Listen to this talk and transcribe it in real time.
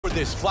For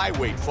this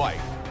flyweight fight,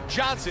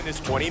 Johnson is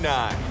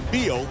 29,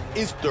 Beal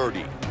is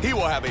 30. He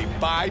will have a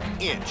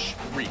 5-inch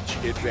reach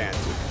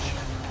advantage.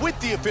 With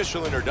the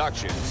official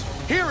introductions,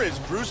 here is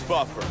Bruce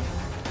Buffer.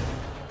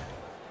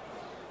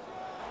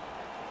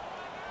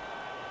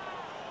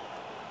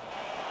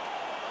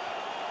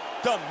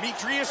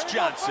 Demetrius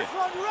Johnson,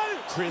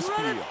 Chris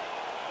Beal.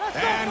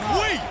 And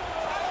we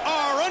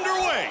are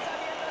underway.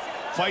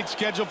 Fight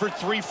scheduled for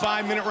 3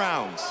 5-minute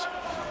rounds.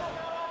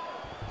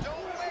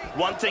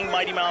 One thing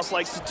Mighty Mouse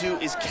likes to do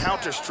is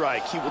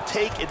counter-strike. He will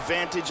take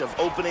advantage of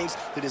openings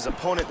that his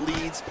opponent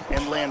leads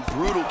and land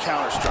brutal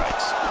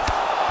counter-strikes.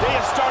 They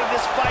have started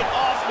this fight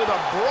off with a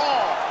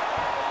brawl.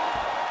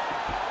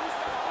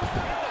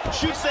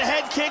 Shoots the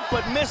head kick,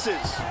 but misses.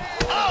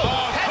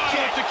 Oh, head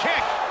kick. The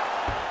kick.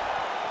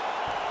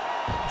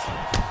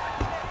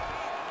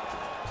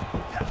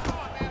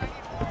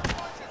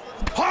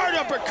 Hard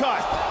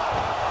uppercut.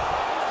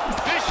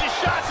 Vicious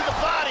shot to the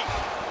body.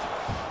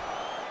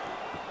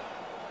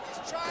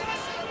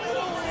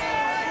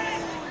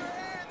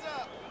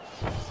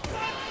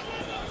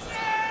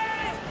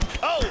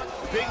 Oh,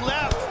 big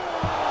left.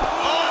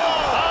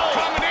 Oh,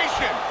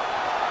 combination.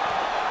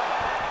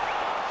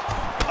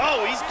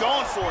 Oh, he's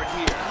going for it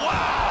here.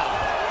 Wow.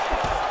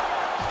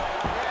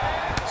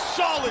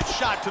 Solid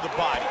shot to the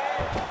body.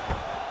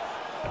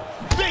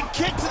 Big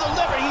kick to the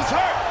liver. He's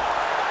hurt.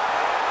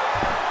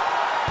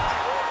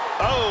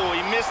 Oh,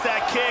 he missed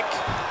that kick.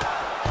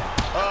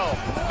 Oh,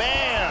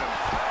 man.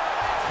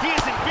 He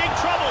is in big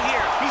trouble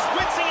here. He's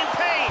wincing in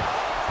pain.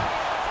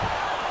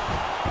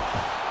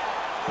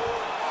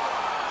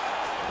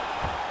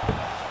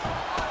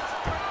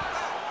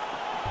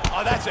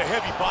 Oh, that's a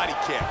heavy body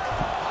kick.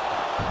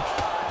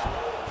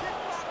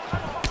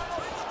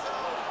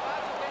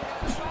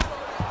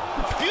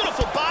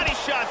 Beautiful body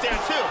shot there,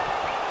 too.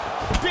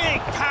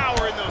 Big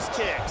power in those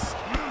kicks.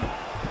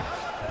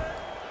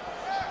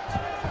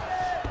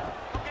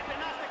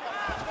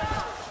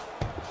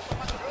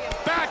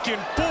 Back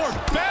and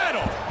forth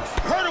battle.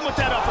 Hurt him with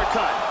that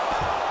uppercut.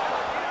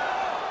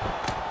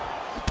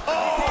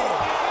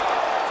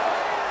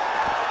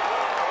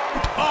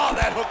 Oh,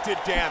 that hook did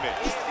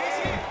damage.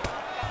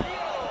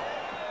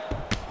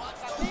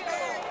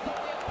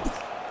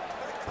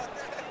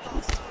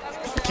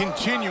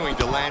 Continuing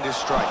to land his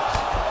strikes.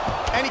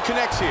 And he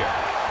connects here.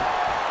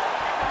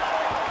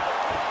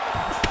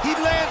 He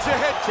lands a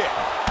head kick.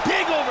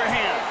 Big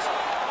overhand.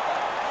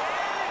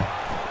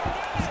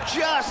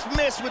 Just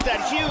missed with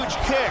that huge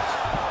kick.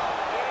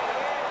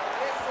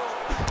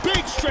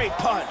 Big straight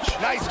punch.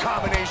 Nice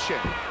combination.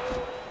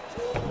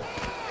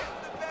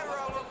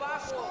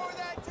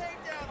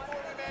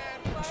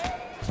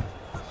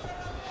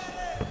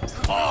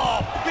 Oh,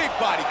 big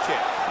body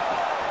kick.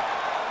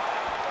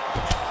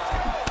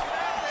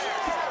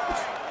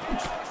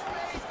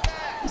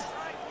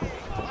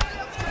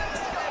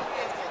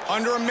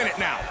 Under a minute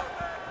now.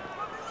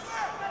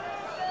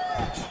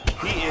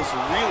 He is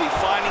really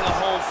finding a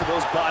home for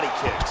those body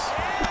kicks.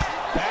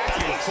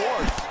 Back and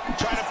forth,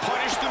 trying to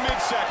punish the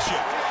midsection.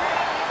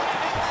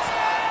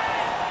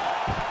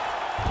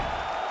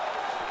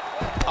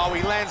 Oh,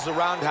 he lands the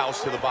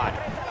roundhouse to the body.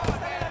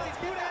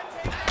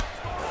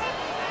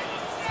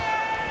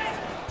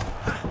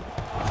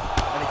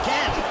 And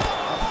again,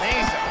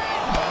 amazing,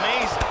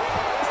 amazing.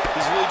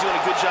 He's really doing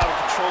a good job of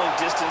controlling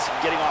distance and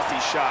getting off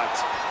these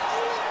shots.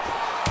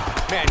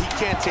 Man, he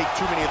can't take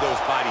too many of those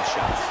body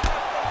shots.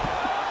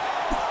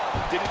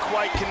 Didn't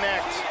quite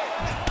connect.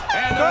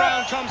 And the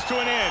round comes to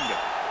an end.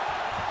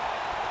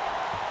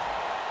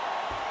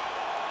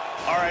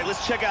 All right,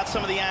 let's check out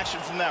some of the action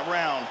from that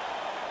round.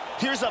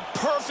 Here's a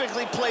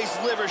perfectly placed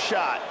liver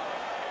shot.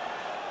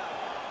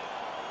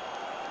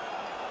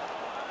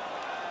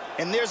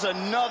 And there's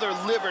another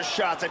liver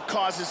shot that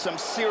causes some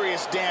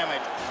serious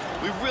damage.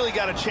 We really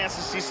got a chance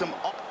to see some...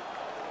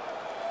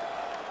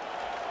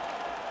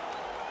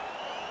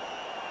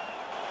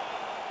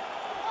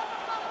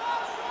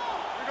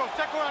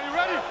 Second round, you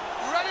ready?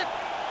 You ready?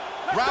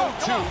 Round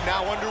two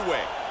now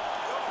underway.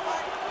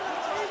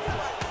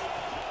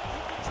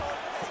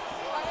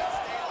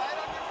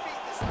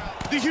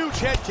 The huge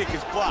head kick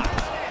is blocked.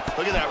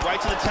 Look at that, right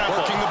to the temple.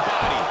 Working the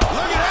body.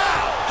 Look at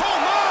that! Oh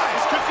my!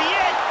 This could be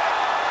it.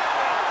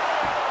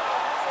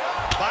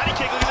 Body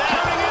kick, look at that.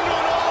 Turning into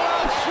an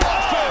all-out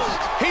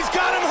slugfest. He's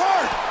got him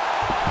hurt.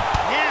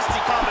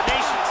 Nasty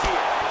combinations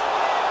here.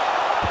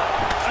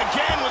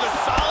 Again with a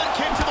solid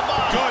kick to the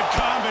body. Good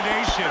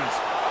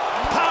combinations.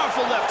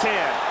 Powerful left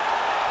hand.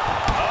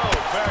 Oh,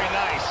 very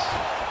nice.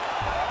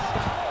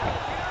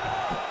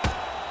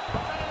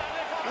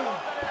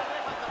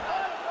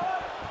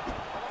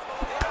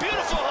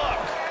 Beautiful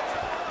hook.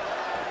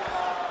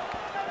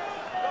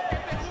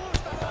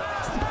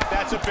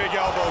 That's a big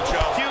elbow,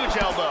 Joe. Huge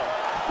elbow.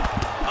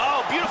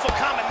 Oh, beautiful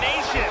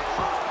combination.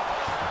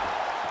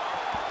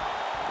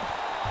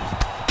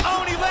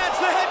 Oh, and he lands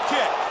the head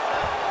kick.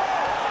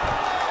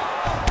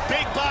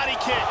 Big body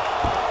kick.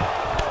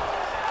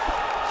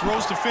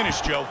 Throws to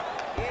finish, Joe.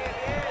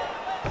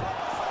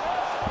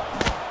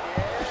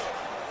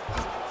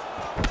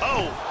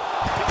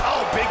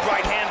 Oh, big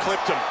right hand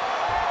victim.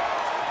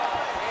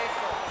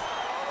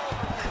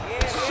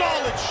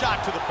 Solid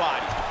shot to the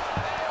body.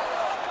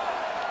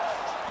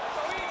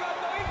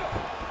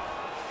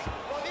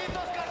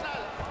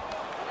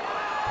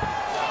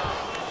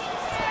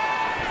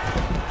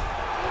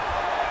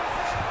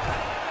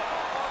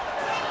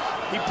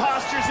 He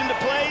postures into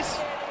place.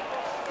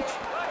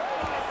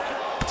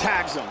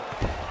 Tags him.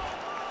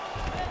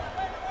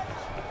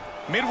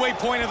 Midway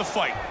point of the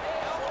fight.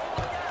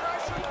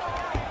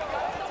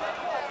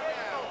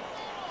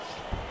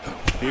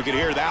 You could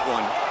hear that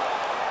one.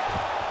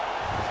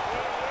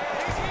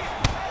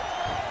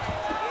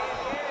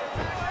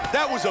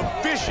 That was a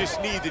vicious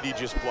knee that he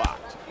just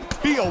blocked.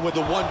 Beal with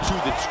the 1-2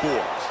 that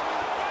scores.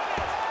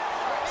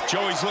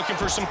 Joey's looking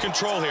for some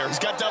control here. He's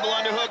got double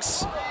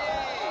underhooks.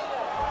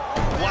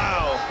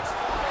 Wow.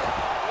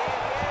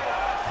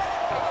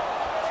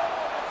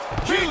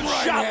 Huge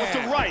shot with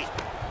the right.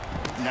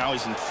 Now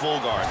he's in full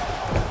guard.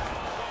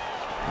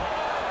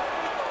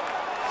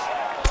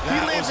 He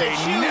lands a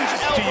huge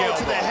elbow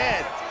to the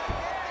head.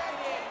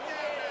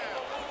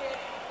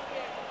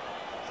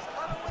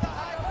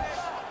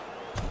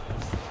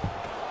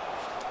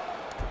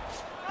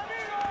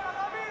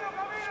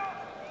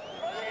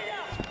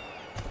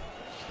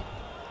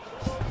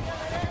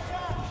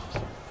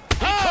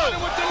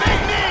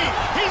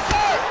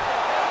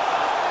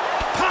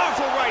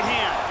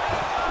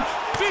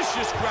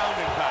 Vicious ground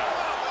and pound.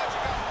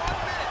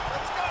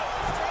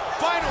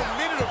 Final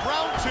minute of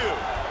round 2.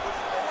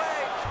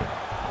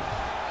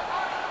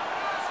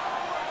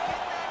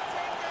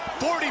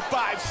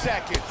 "45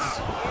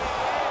 seconds.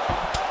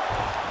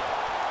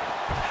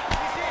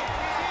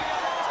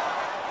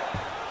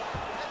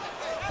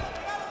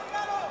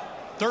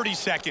 "30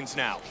 seconds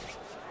now.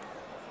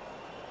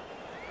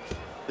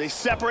 They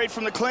separate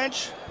from the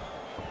clinch.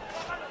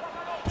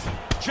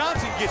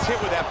 Johnson gets hit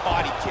with that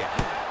body kick.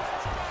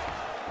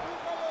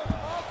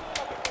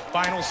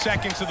 Final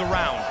seconds of the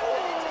round.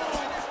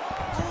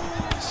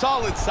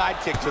 Solid side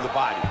kick to the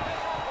body.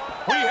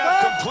 We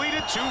have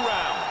completed 2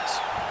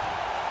 rounds.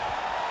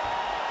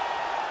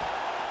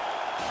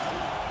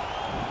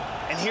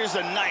 And here's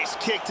a nice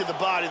kick to the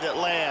body that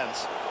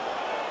lands.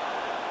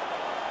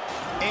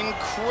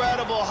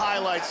 Incredible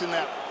highlights in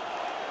that.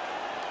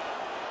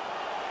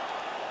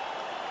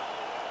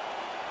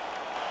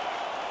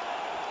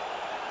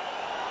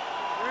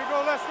 Here we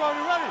go, let's go. Are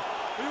you ready?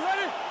 Are you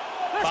ready?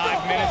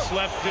 5 minutes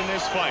left in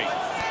this fight.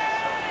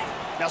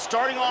 Now,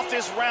 starting off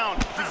this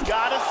round, you've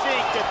got to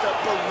think that the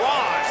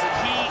barrage that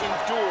he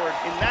endured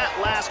in that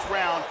last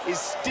round is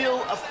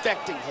still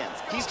affecting him.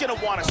 He's going to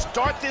want to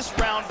start this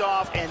round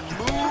off and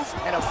move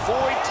and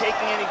avoid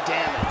taking any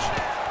damage.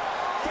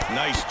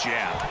 Nice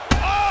jab.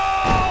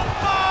 Oh,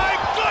 my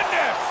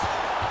goodness!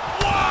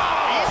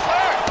 Wow! He's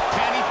hurt.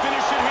 Can he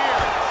finish it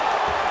here?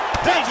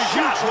 Big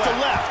shot with the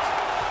left.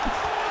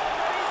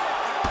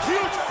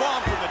 Huge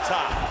bomb from the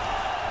top.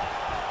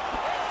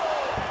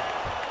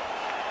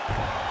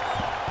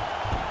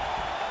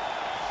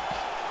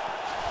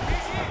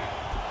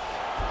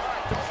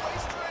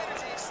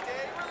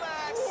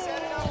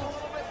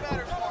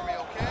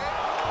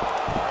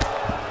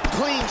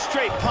 Clean,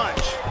 straight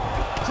punch.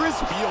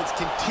 Chris Beal's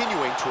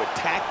continuing to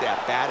attack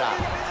that bad eye.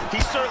 He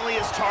certainly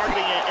is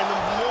targeting it, and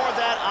the more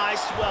that eye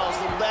swells,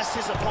 the less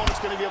his opponent's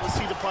going to be able to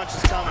see the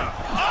punches coming.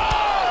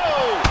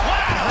 Oh!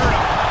 Wow! Hurt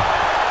him.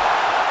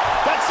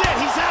 That's it.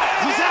 He's out.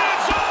 He's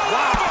out.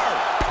 Wow.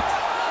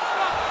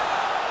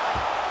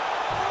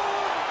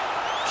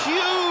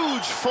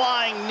 Huge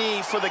flying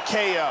knee for the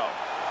KO.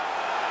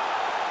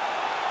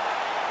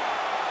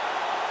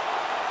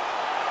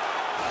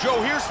 Joe,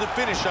 here's the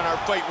finish on our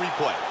fight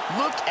replay.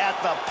 Look at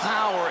the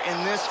power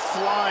in this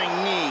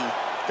flying knee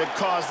that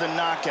caused the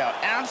knockout.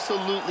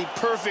 Absolutely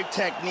perfect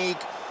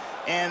technique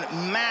and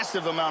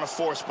massive amount of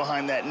force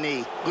behind that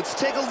knee. Let's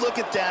take a look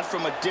at that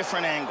from a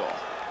different angle.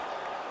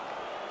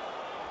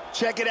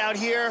 Check it out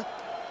here.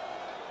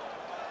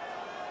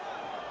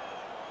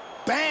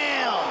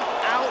 Bam!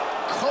 Out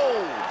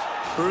cold.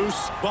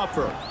 Bruce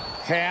Buffer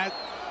had